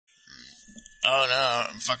Oh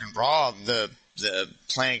no, fucking Rob, the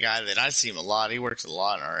plant guy that I see him a lot. He works a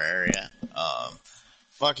lot in our area.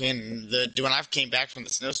 Fucking the when I came back from the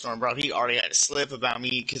snowstorm, bro, he already had a slip about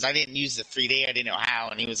me because I didn't use the 3 day. I didn't know how,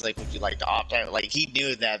 and he was like, "Would you like to opt out?" Like he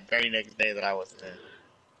knew that very next day that I wasn't in.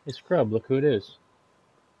 Hey, Scrub, look who it is.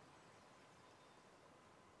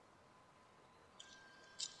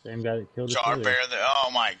 Same guy that killed us earlier. Jarbear the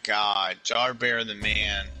oh my god, Jarbear the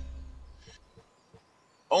man.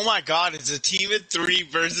 Oh my god, it's a team of three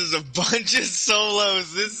versus a bunch of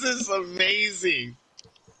solos. This is amazing.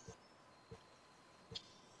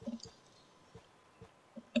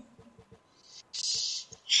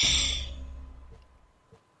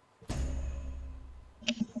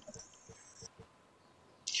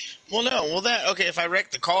 Well, no, well that okay. If I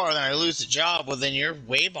wreck the car and then I lose the job, well then you're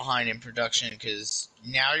way behind in production because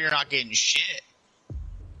now you're not getting shit.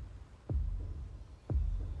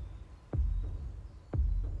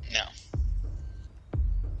 No.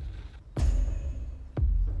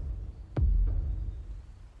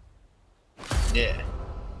 Yeah.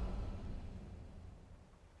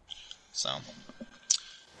 So,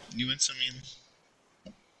 you win some.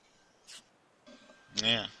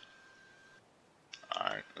 Yeah. All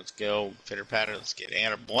right, let's go pitter patter. Let's get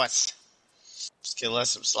Anna boys. Let's kill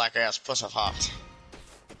us some slack ass pussy hops.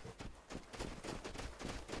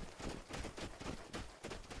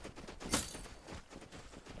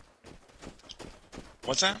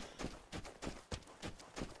 What's that?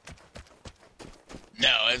 No,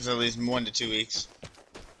 it's at least 1 to 2 weeks.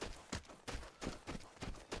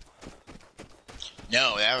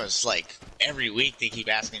 No, that was like every week they keep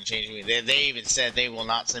asking to change me. They even said they will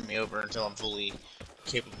not send me over until I'm fully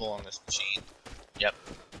capable on this machine. Yep.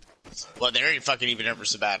 Well, they're fucking even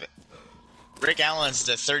nervous about it. Rick Allen's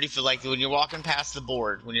the 30 foot, like when you're walking past the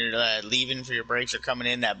board, when you're leaving for your breaks or coming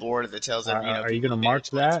in, that board that tells them, Are you people gonna to make mark it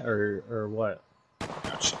twice. that or what?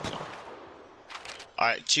 Oh, shit. All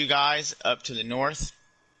right, two guys up to the north.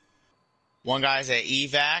 One guy's at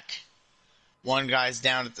evac. One guy's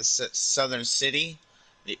down at the southern city.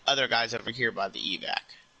 The other guy's over here by the evac.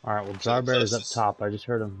 All right. Well, So the Jarbear is up closest. top. I just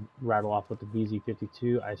heard him rattle off with the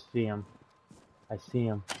BZ-52. I see him. I see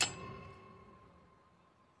him.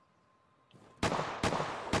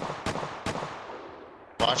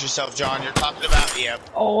 Watch yourself, John. You're talking about. Yep.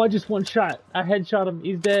 Oh, I just one shot. I headshot him.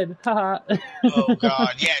 He's dead. Haha. Oh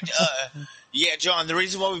God. Yeah. Yeah, John. The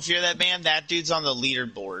reason why we fear that man, that dude's on the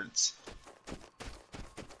leaderboards.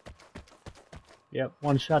 Yep.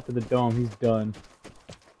 One shot to the dome. He's done.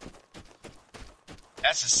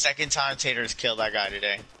 That's the second time Tater's killed that guy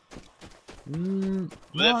today. No,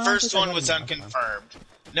 The first one was last time. unconfirmed.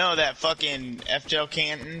 No, that fucking FJ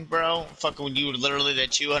Canton, bro. Fucking when you were literally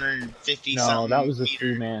that 250 No, something. that was a meter.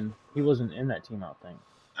 3-man. He wasn't in that team, I don't think.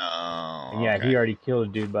 Oh. And yeah, okay. he already killed a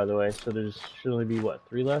dude, by the way. So there's should only be what,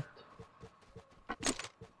 3 left?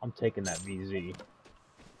 I'm taking that VZ.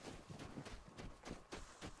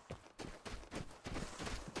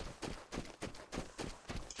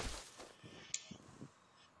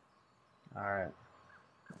 Alright.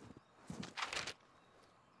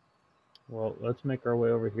 Well, let's make our way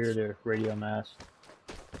over here to Radio Mast.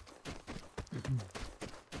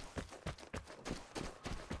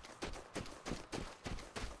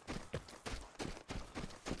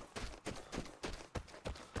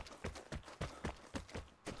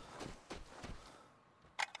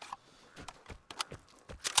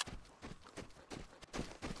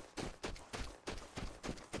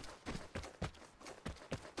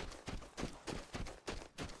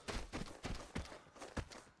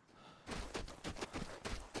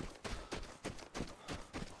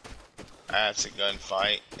 That's a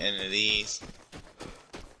gunfight into these.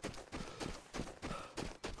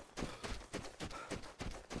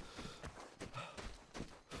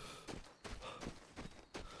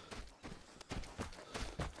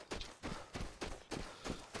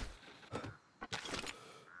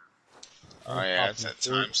 Oh yeah, it's that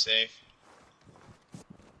time safe.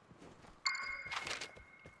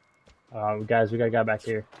 Guys, we got a guy back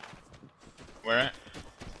here. Where at?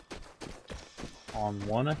 On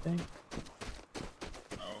 1, I think.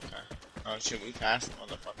 Oh, okay. Oh shit, we passed the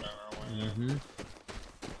motherfucker on our way. Mm-hmm.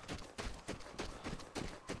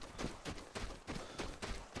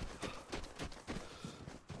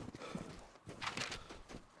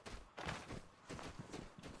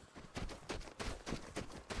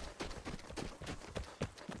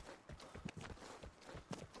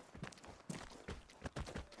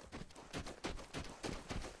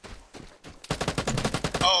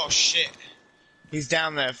 Oh shit. He's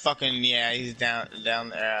down there fucking, yeah, he's down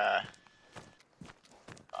there,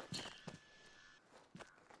 fuck.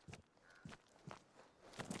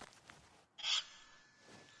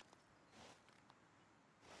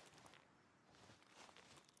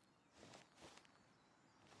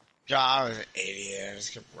 God, I was an idiot. I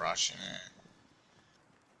just kept rushing it.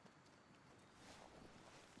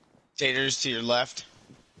 Taters to your left.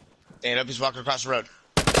 Stand up, he's walking across the road.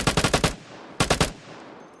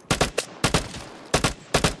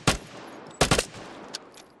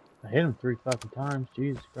 I hit him 3 fucking times.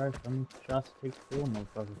 Jesus Christ, how many shots it takes to kill a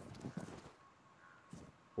motherfucker?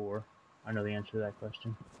 4. I know the answer to that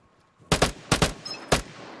question.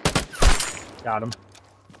 Got him.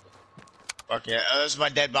 Fuck yeah. This is my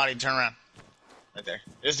dead body. Turn around. Right there.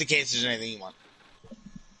 Just in case there's anything you want.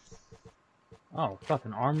 Oh,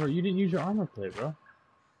 fucking armor. You didn't use your armor plate, bro.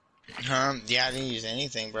 Yeah, I didn't use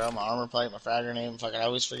anything, bro. My armor plate, my frag grenade. Fucking, I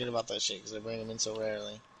always forget about that shit because I bring them in so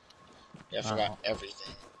rarely. Yeah, I forgot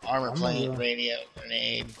everything. Armor plate, radio,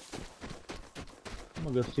 grenade. I'm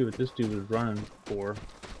gonna go see what this dude was running for.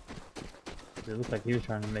 It looked like he was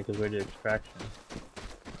trying to make his way to extraction.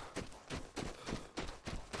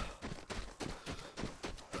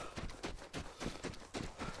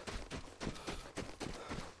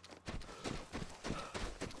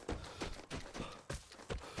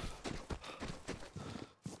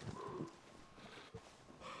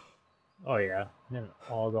 Oh yeah, then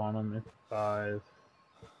all on him. If 5.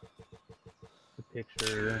 The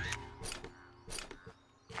picture.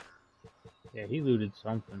 Yeah, he looted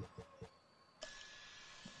something.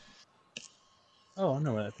 Oh, I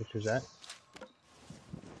know where that picture's at.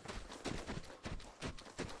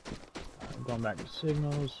 I'm going back to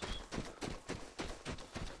signals.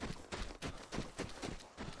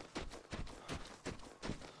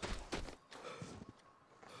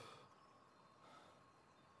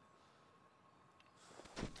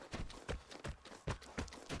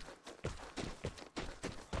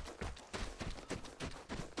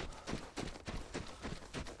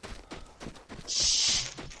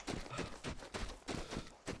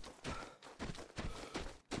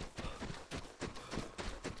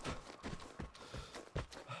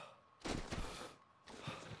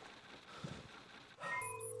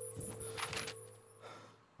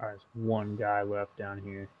 Alright, there's one guy left down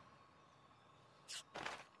here.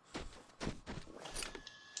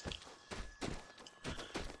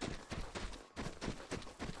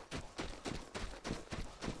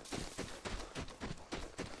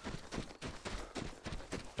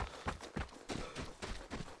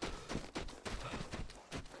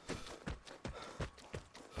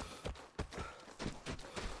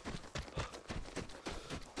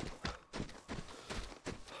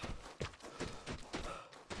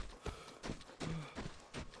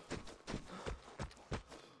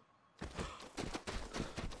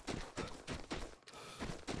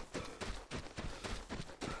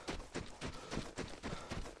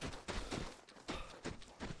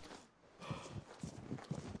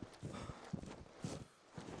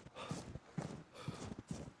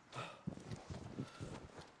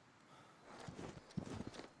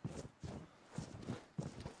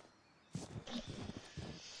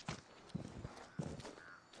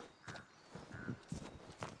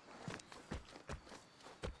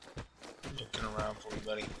 Looking around for you,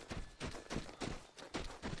 buddy.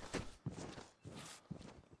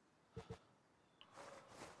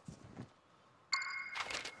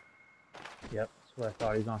 Yep, that's what I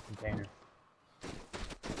thought. He's on container.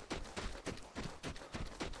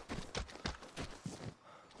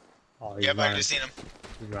 Oh, he's Yep, running. I just seen him.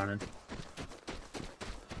 He's running.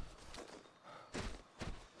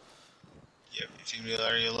 Yep, you see me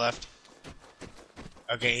there, you left.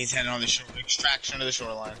 Okay, he's heading on the shore, extraction to the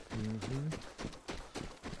shoreline. Mm-hmm.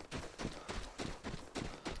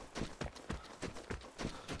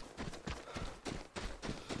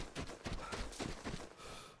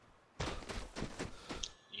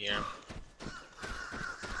 Yeah.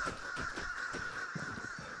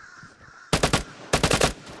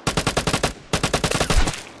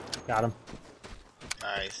 Got him.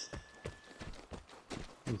 Nice.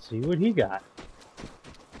 Let's see what he got.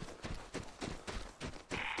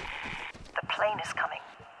 The plane is coming.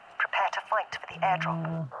 Prepare to fight for the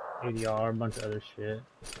airdrop. ADR, a bunch of other shit.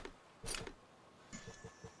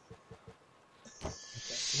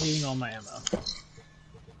 Okay, eating all my ammo.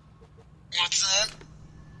 What's that?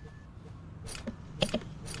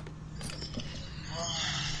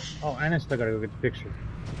 Oh, and I still gotta go get the picture.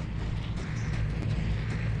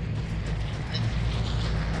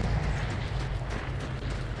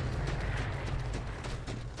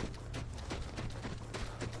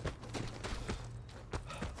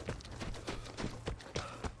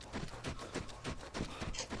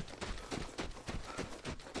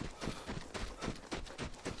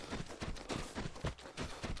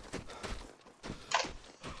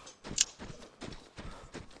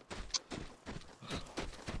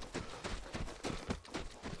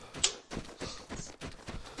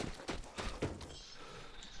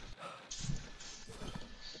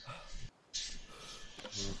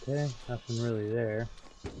 Okay, nothing really there.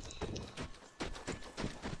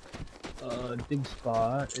 Dig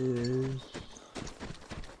spot is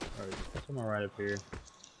somewhere right up here.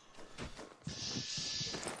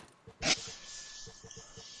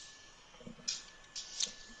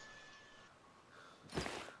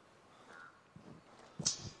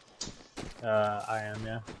 I am,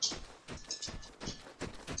 yeah.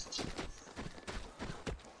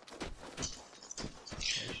 It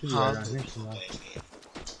should be right around here somewhere.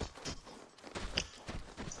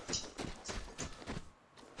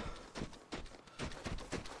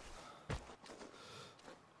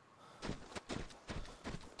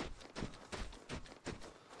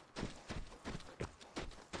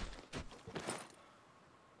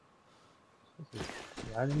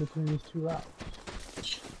 Right in between these two rocks.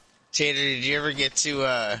 Tater, did you ever get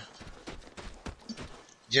to, did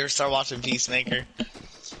you ever start watching Peacemaker?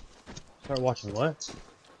 Start watching what?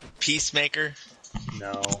 Peacemaker?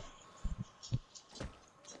 No.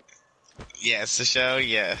 Yeah, it's the show,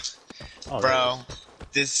 yeah. Oh, Bro,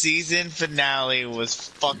 the season finale was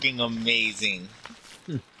fucking amazing.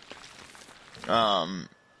 Yeah,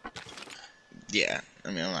 I mean,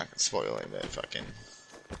 I'm not gonna spoil it, but fucking...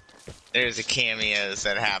 There's a cameos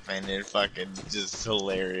that happened, and fucking just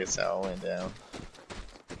hilarious how it went down.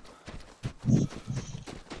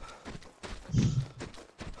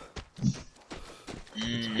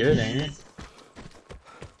 It's good, ain't it?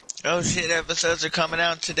 Oh shit, episodes are coming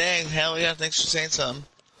out today. Hell yeah, thanks for saying something.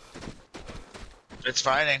 It's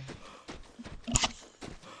Friday.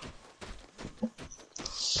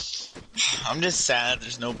 I'm just sad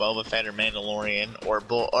there's no Boba Fett or Mandalorian, or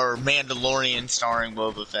Mandalorian starring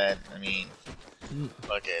Boba Fett. I mean,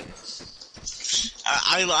 fucking...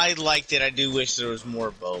 I liked it. I do wish there was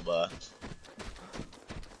more Boba.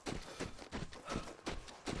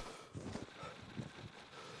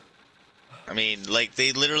 I mean, like,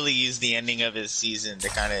 they literally used the ending of his season to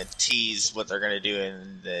kind of tease what they're going to do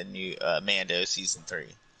in the new Mando Season 3.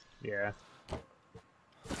 Yeah.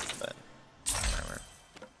 But, whatever.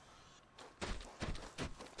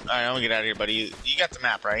 Alright, I'm going to get out of here, buddy. You got the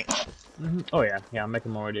map, right? Mm-hmm. Oh, yeah. Yeah, I'm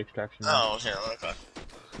making more of the extraction now. Oh, okay.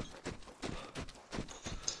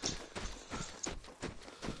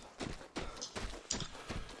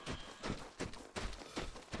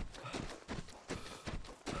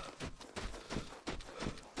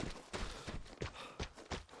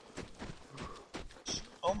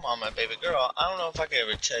 Oh, mama, baby girl, I don't know if I can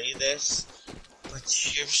ever tell you this, but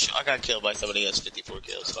I got killed by somebody else, 54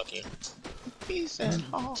 kills, fuck you. Peace and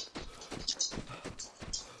all.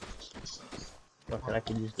 Fuck it, I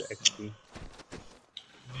could use the XP.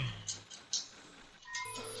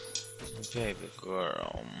 Baby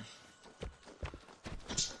girl.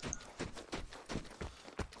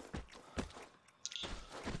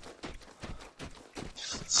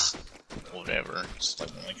 Whatever, it's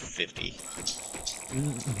like only 50.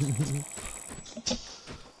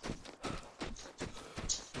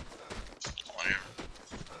 Whatever.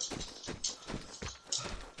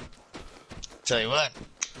 Tell you what.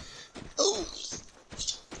 Ooh.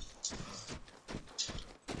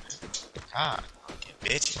 Ah, you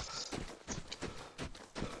bitches.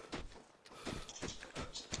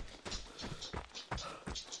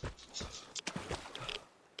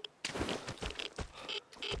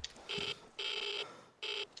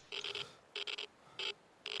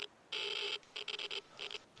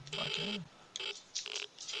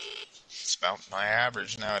 It's about my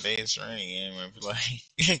average nowadays for any game I play.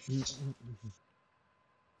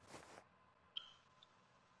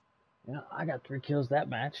 Yeah, I got 3 kills that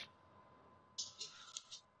match.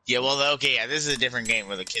 Yeah, well, okay, yeah, this is a different game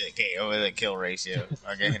with a kill ratio.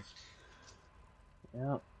 Okay.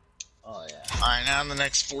 Yeah. Oh, yeah. Alright, now in the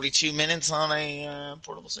next 42 minutes on a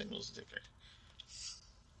portable signals detector.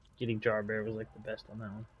 Getting Jarbear was like the best on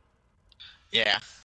that one. Yeah.